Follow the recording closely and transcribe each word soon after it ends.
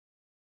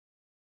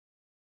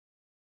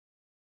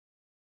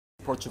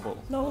Approachable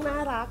น้องน่า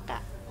รักอ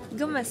ะ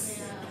Gumas.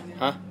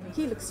 Huh?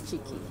 He looks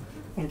cheeky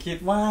ผมคิด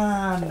ว่า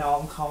น้อง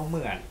เขาเห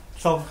มือน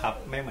ส้มครับ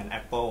ไม่เหมือนแอ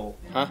ปเปิล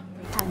Huh?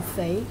 很肥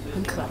很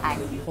可爱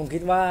ผมคิ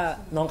ดว่า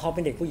น้องเขาเ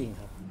ป็นเด็กผู้หญิง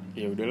ครับ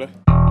Ya udahlah.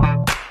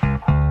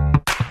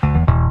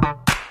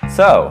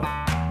 So,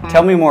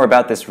 tell me more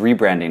about this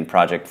rebranding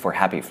project for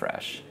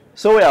HappyFresh.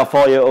 So we are a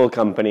 4-year-old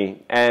company,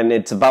 and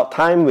it's about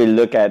time we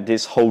look at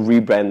this whole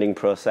rebranding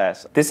process.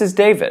 This is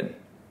David,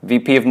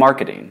 VP of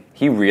Marketing.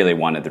 He really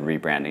wanted the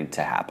rebranding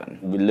to happen.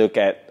 We look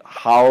at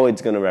how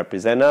it's going to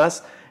represent us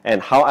and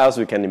how else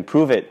we can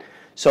improve it.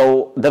 So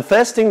the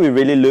first thing we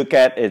really look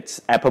at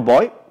is Apple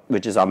Boy,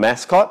 which is our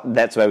mascot.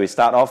 That's where we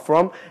start off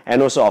from,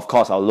 and also, of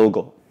course, our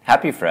logo.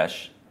 HappyFresh,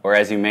 or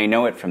as you may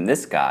know it from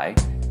this guy,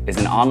 is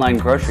an online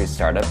grocery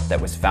startup that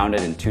was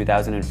founded in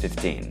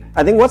 2015.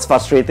 I think what's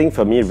frustrating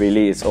for me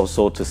really is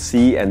also to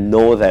see and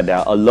know that there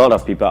are a lot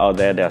of people out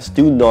there that are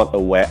still not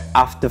aware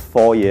after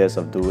 4 years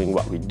of doing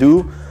what we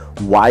do,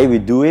 why we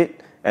do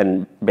it,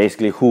 and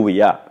basically who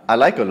we are. I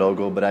like a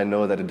logo, but I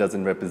know that it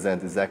doesn't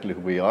represent exactly who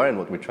we are and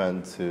what we're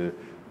trying to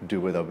do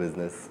with our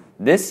business.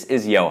 This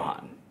is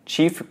Johan,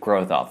 Chief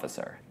Growth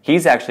Officer.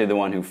 He's actually the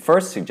one who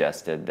first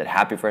suggested that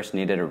HappyFresh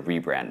needed a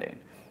rebranding.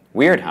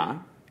 Weird, huh?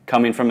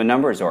 Coming from a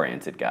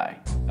numbers-oriented guy.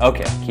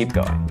 Okay, keep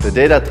going. The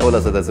data told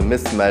us that there's a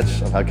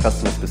mismatch on how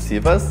customers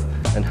perceive us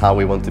and how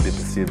we want to be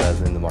perceived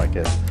as in the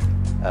market.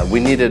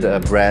 We needed a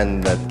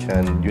brand that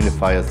can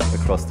unify us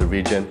across the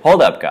region.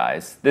 Hold up,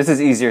 guys. This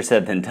is easier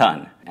said than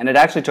done. And it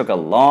actually took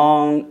a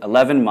long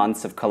 11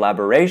 months of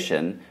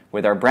collaboration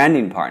with our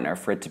branding partner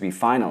for it to be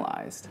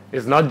finalized.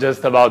 It's not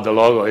just about the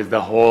logo, it's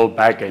the whole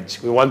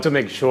package. We want to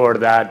make sure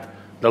that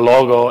the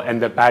logo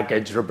and the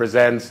package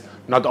represents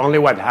not only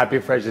what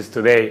HappyFresh is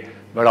today,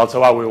 but also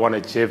what we want to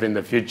achieve in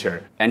the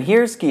future. And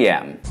here's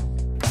Guillaume,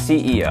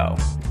 CEO,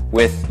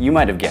 with, you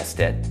might have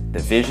guessed it, the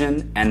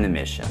vision and the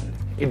mission.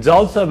 It's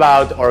also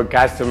about our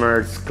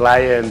customers,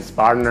 clients,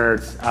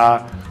 partners.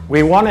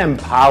 We want to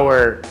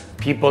empower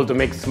people to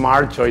make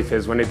smart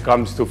choices when it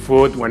comes to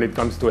food, when it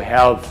comes to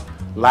health,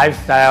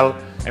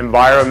 lifestyle,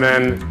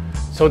 environment.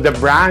 So the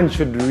brand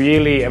should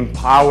really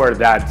empower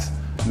that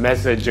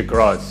message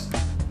across.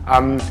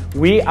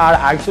 We are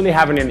actually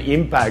having an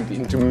impact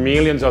into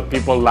millions of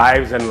people's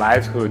lives and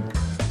livelihood.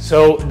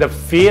 So the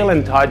feel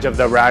and touch of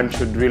the brand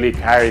should really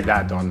carry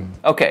that on.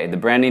 Okay, the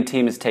branding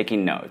team is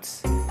taking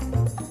notes.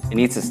 It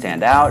needs to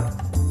stand out,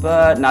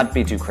 but not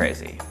be too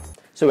crazy.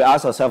 So we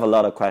asked ourselves a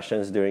lot of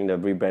questions during the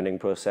rebranding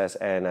process,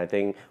 and I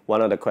think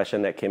one of the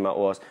questions that came out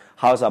was,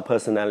 how's our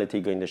personality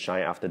going to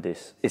shine after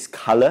this? Is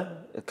color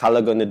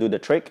going to do the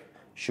trick?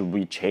 Should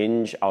we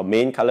change our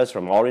main colors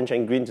from orange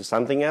and green to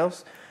something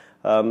else?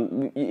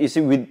 You see,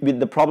 with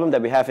the problem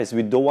that we have is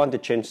we don't want to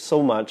change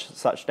so much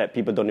such that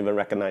people don't even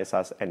recognize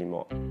us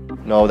anymore.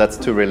 No, that's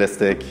too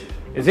realistic.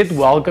 Is it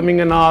welcoming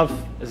enough?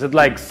 Is it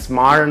like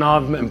smart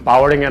enough,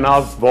 empowering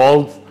enough,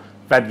 bold,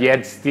 but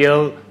yet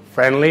still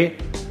friendly?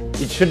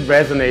 It should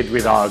resonate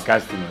with our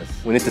customers.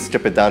 We need to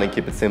strip it down and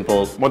keep it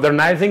simple.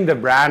 Modernizing the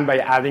brand by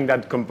adding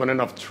that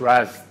component of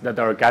trust that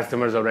our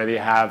customers already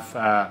have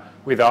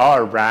with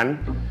our brand,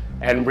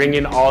 and bring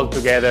it all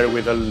together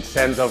with a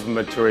sense of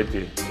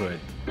maturity to it.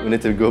 We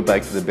need to go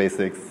back to the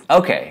basics.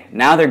 Okay,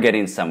 now they're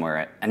getting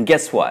somewhere, and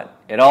guess what?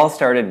 It all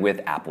started with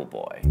Apple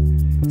Boy.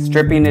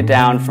 Stripping it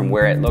down from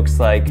where it looks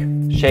like,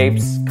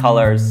 shapes,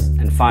 colors,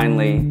 and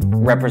finally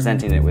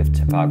representing it with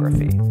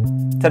typography.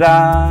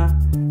 Ta-da!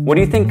 What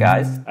do you think,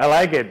 guys? I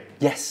like it.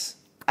 Yes,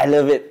 I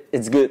love it.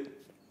 It's good.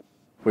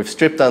 We've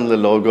stripped down the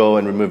logo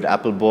and removed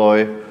Apple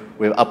Boy.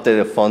 We've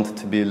updated the font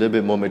to be a little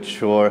bit more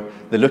mature.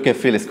 The look and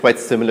feel is quite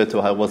similar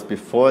to how it was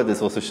before.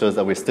 This also shows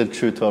that we're still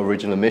true to our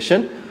original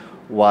mission,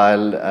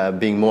 while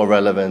being more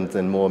relevant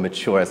and more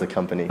mature as a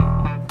company.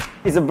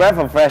 It's a breath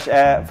of fresh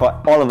air for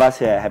all of us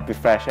here at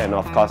HappyFresh, and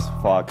of course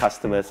for our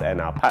customers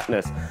and our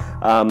partners.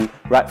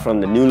 Right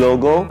from the new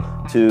logo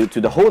to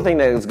the whole thing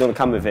that is going to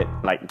come with it,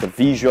 like the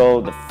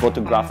visual, the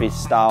photography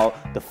style,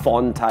 the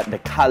font type, the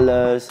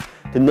colors,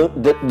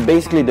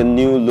 basically the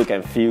new look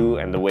and feel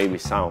and the way we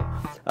sound.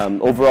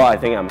 Overall, I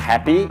think I'm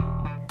happy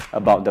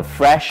about the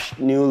fresh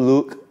new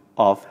look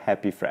of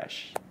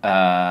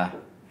HappyFresh.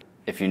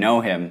 If you know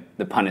him,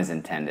 the pun is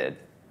intended.